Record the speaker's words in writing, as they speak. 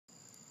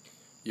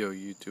Yo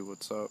YouTube,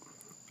 what's up?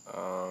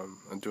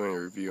 I'm doing a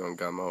review on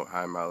Gumout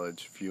high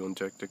mileage fuel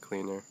injector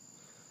cleaner.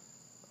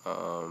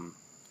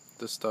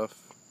 This stuff,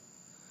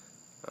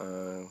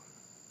 for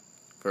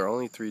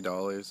only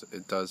 $3,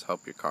 it does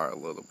help your car a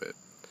little bit.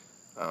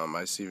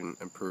 I see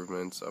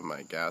improvements of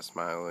my gas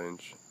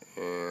mileage,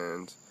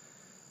 and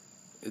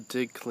it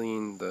did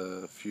clean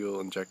the fuel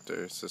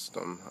injector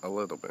system a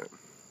little bit.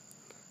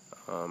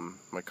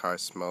 My car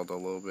smelled a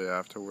little bit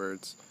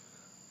afterwards.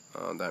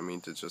 That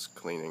means it's just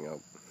cleaning up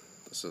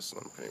the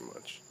system pretty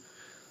much.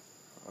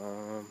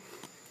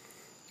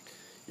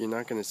 You're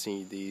not going to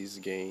see these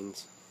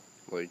gains.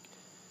 Like,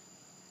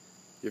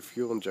 your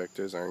fuel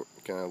injectors aren't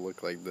going to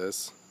look like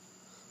this,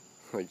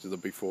 like the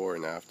before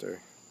and after.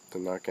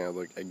 They're not going to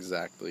look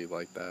exactly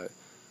like that.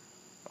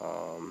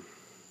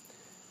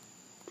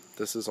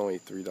 This is only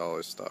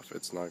 $3 stuff.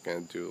 It's not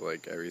going to do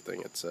like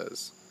everything it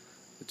says.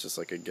 It's just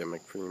like a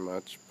gimmick pretty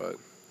much. But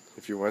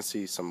if you want to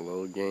see some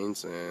little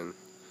gains, and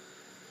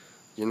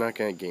you're not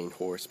going to gain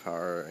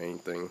horsepower or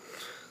anything.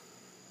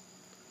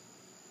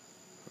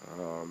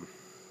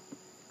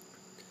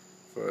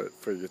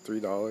 For your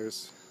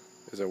 $3,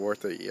 is it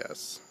worth it?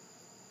 Yes.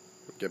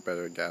 Get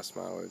better gas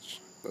mileage.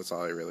 That's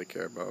all I really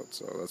care about,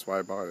 so that's why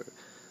I bought it.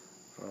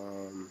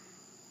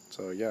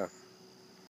 So yeah.